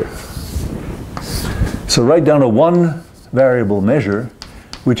do it here. So write down a one variable measure,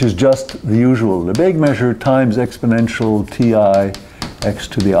 which is just the usual Lebesgue measure times exponential ti x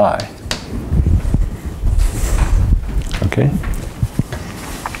to the I. Okay?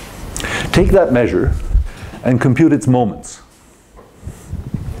 Take that measure and compute its moments.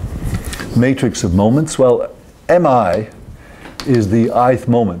 Matrix of moments. Well, mi is the ith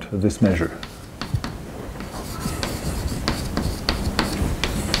moment of this measure.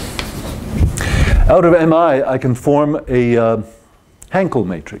 Out of mi, I can form a Hankel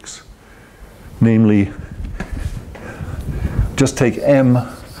matrix. Namely, just take m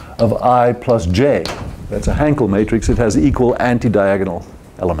of I plus j. That's a Hankel matrix. It has equal anti-diagonal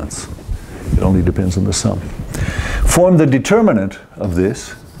elements. It only depends on the sum. Form the determinant of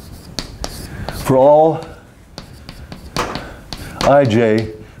this for all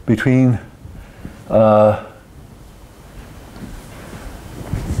ij between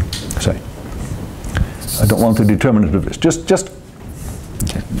sorry, I don't want the determinant of this. Just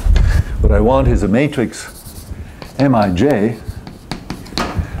okay. What I want is a matrix mij,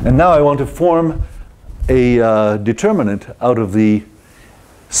 and now I want to form a determinant out of the.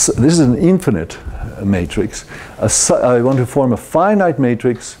 This is an infinite matrix. I want to form a finite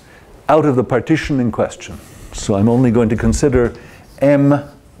matrix out of the partition in question. So I'm only going to consider m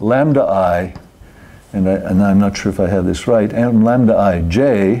lambda I, and I'm not sure if I have this right, m lambda I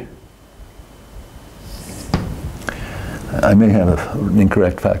j. I may have an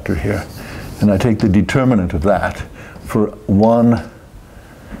incorrect factor here. And I take the determinant of that for 1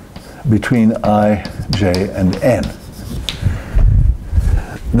 between I, j, and n.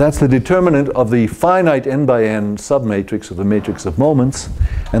 That's the determinant of the finite n by n submatrix of the matrix of moments,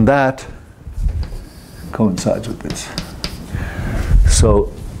 and that coincides with this.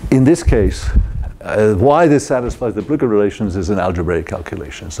 So in this case, why this satisfies the Plucker relations is an algebraic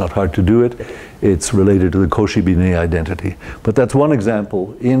calculation. It's not hard to do it. It's related to the Cauchy-Binet identity. But that's one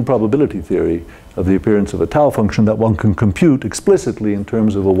example in probability theory of the appearance of a tau function that one can compute explicitly in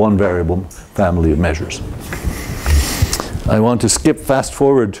terms of a one-variable family of measures. I want to skip fast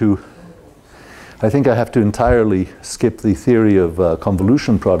forward to, I think I have to entirely skip the theory of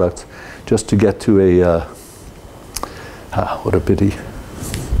convolution products just to get to a, what a pity.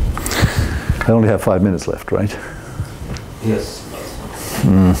 I only have 5 minutes left, right? Yes.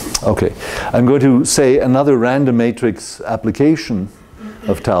 Okay. I'm going to say another random matrix application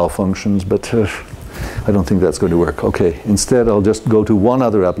of tau functions, but I don't think that's going to work. Okay. Instead, I'll just go to one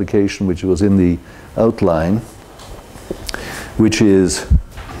other application which was in the outline, which is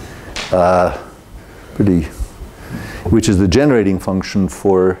which is the generating function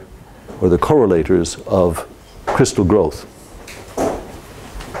for, or the correlators of crystal growth.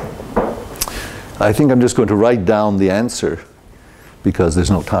 I think I'm just going to write down the answer because there's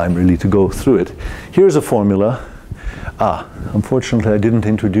no time really to go through it. Here's a formula. Unfortunately I didn't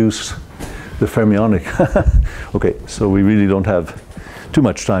introduce the fermionic. Okay, so we really don't have too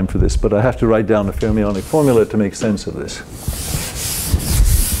much time for this, but I have to write down a fermionic formula to make sense of this.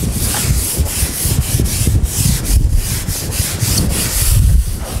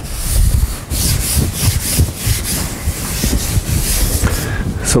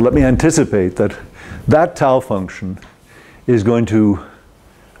 So let me anticipate that that tau function is going to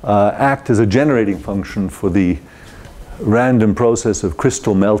act as a generating function for the random process of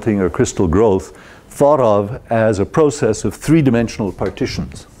crystal melting or crystal growth, thought of as a process of three-dimensional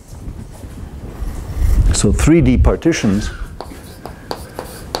partitions. So 3D partitions,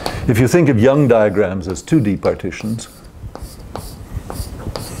 if you think of Young diagrams as 2D partitions,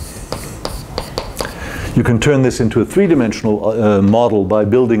 you can turn this into a three-dimensional model by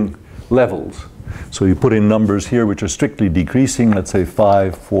building levels. So you put in numbers here which are strictly decreasing, let's say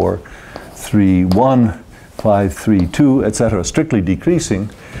 5, 4, 3, 1, 5, 3, 2, etc., strictly decreasing,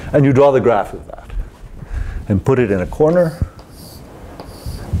 and you draw the graph of that and put it in a corner.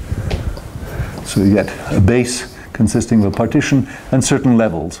 So you get a base consisting of a partition and certain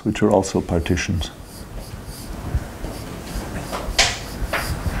levels which are also partitions.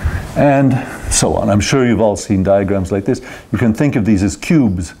 And so on. I'm sure you've all seen diagrams like this. You can think of these as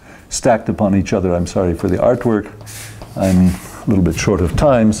cubes stacked upon each other. I'm sorry for the artwork. I'm a little bit short of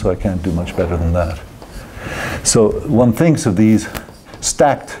time, so I can't do much better than that. So one thinks of these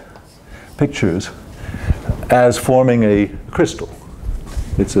stacked pictures as forming a crystal.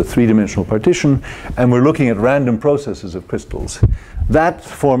 It's a three-dimensional partition, and we're looking at random processes of crystals. That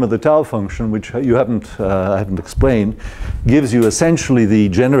form of the tau function, which I haven't explained, gives you essentially the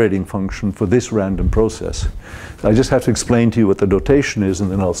generating function for this random process. I just have to explain to you what the notation is, and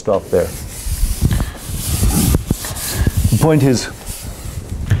then I'll stop there. The point is,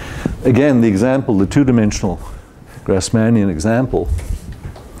 again, the example, the two-dimensional Grassmannian example,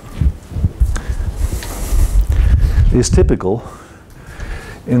 is typical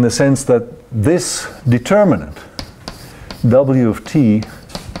in the sense that this determinant, W of t,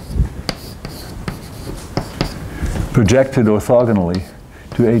 projected orthogonally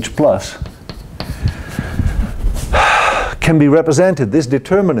to H plus, can be represented, this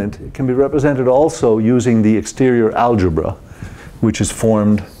determinant can be represented also using the exterior algebra, which is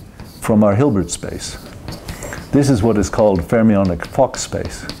formed from our Hilbert space. This is what is called fermionic Fock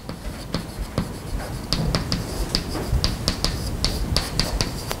space.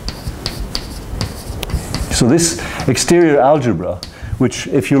 So this exterior algebra, which,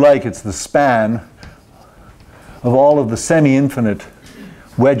 if you like, it's the span of all of the semi-infinite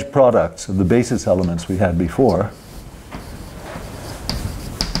wedge products of the basis elements we had before,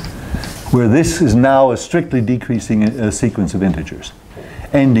 where this is now a strictly decreasing sequence of integers,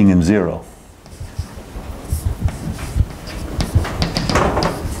 ending in 0.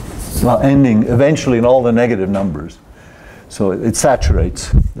 Well, ending eventually in all the negative numbers. So it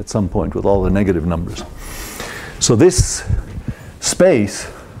saturates at some point with all the negative numbers. So this space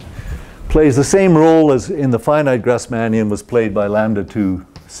plays the same role as in the finite Grassmannian was played by lambda 2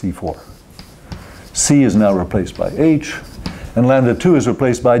 C4. C is now replaced by H, and lambda 2 is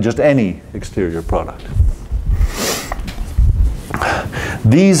replaced by just any exterior product.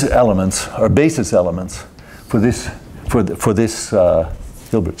 These elements are basis elements for this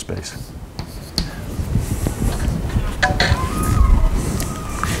Hilbert space.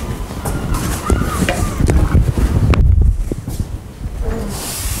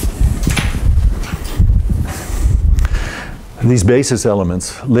 These basis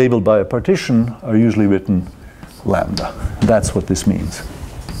elements labeled by a partition are usually written lambda. That's what this means.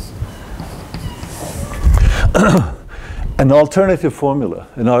 An alternative formula,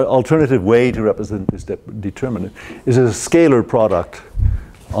 an alternative way to represent this determinant is a scalar product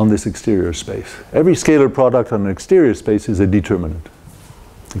on this exterior space. Every scalar product on an exterior space is a determinant,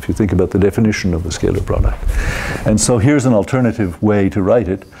 if you think about the definition of the scalar product. And so here's an alternative way to write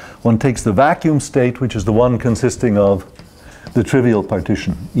it. One takes the vacuum state, which is the one consisting of the trivial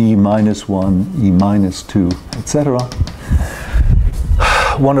partition, E minus 1, E minus 2, etc.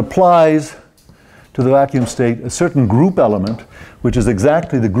 One applies to the vacuum state a certain group element, which is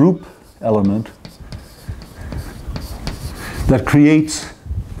exactly the group element that creates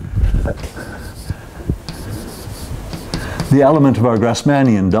the element of our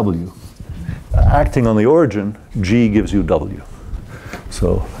Grassmannian W. Acting on the origin, G gives you W.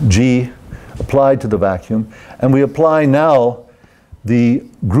 So G applied to the vacuum, and we apply now the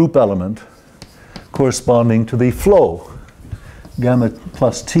group element corresponding to the flow. Gamma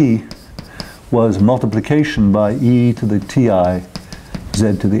plus T was multiplication by E to the Ti,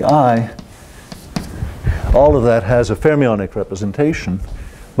 Z to the I. All of that has a fermionic representation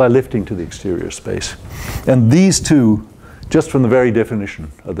by lifting to the exterior space. And these two, just from the very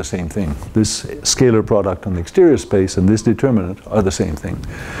definition, are the same thing. This scalar product on the exterior space and this determinant are the same thing.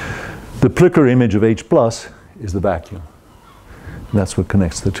 The Plucker image of H plus is the vacuum. And that's what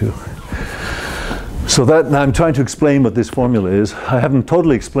connects the two. So that, now I'm trying to explain what this formula is. I haven't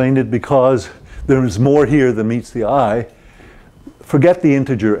totally explained it because there is more here than meets the eye. Forget the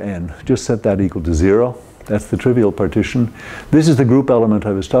integer n. Just set that equal to 0. That's the trivial partition. This is the group element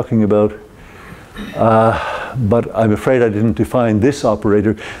I was talking about. But I'm afraid I didn't define this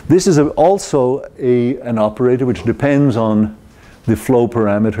operator. This is also an operator which depends on the flow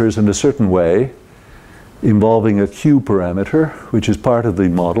parameters in a certain way, involving a Q parameter, which is part of the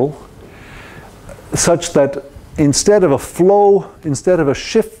model, such that instead of a flow, instead of a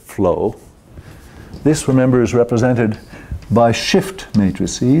shift flow, this, remember, is represented by shift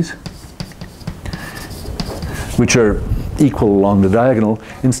matrices, which are equal along the diagonal.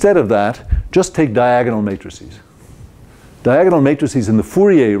 Instead of that, just take diagonal matrices. Diagonal matrices in the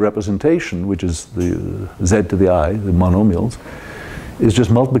Fourier representation, which is the Z to the I, the monomials, is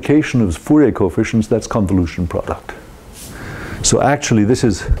just multiplication of Fourier coefficients. That's convolution product. So actually this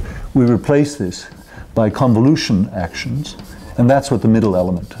is we replace this by convolution actions, and that's what the middle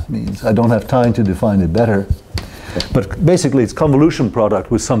element means. I don't have time to define it better, but basically it's convolution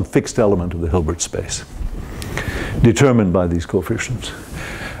product with some fixed element of the Hilbert space, determined by these coefficients.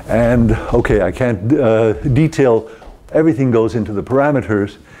 And okay, I can't detail, everything goes into the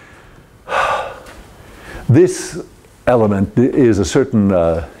parameters. This element is a certain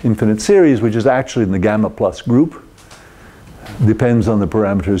infinite series, which is actually in the gamma plus group. Depends on the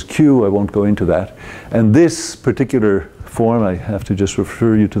parameters Q, I won't go into that. And this particular form, I have to just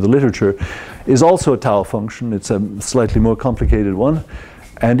refer you to the literature, is also a tau function. It's a slightly more complicated one,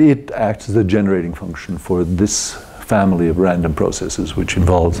 and it acts as a generating function for this family of random processes, which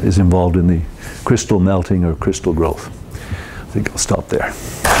is involved in the crystal melting or crystal growth. I think I'll stop there.